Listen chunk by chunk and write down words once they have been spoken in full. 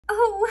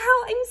Oh,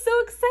 wow, I'm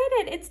so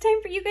excited. It's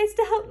time for you guys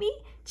to help me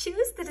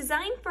choose the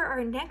design for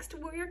our next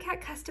Warrior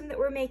Cat custom that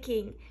we're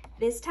making.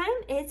 This time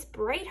it's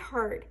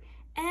Brightheart.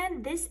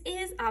 And this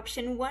is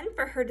option 1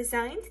 for her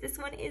designs. This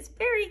one is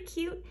very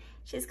cute.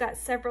 She's got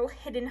several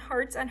hidden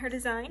hearts on her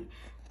design,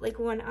 like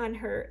one on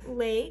her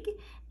leg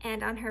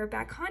and on her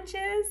back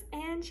haunches,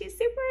 and she's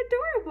super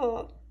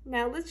adorable.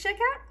 Now let's check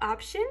out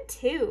option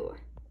 2.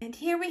 And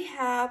here we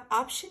have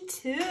option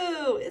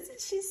 2.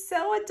 Isn't she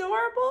so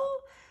adorable?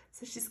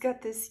 So she's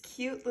got this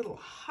cute little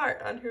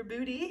heart on her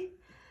booty.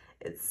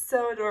 It's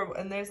so adorable.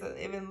 And there's an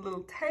even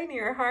little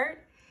tinier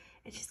heart.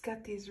 And she's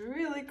got these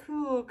really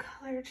cool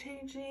color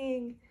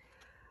changing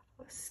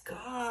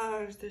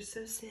scarves. They're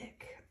so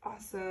sick.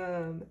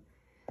 Awesome.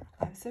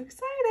 I'm so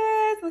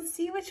excited. Let's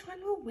see which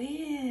one will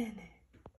win.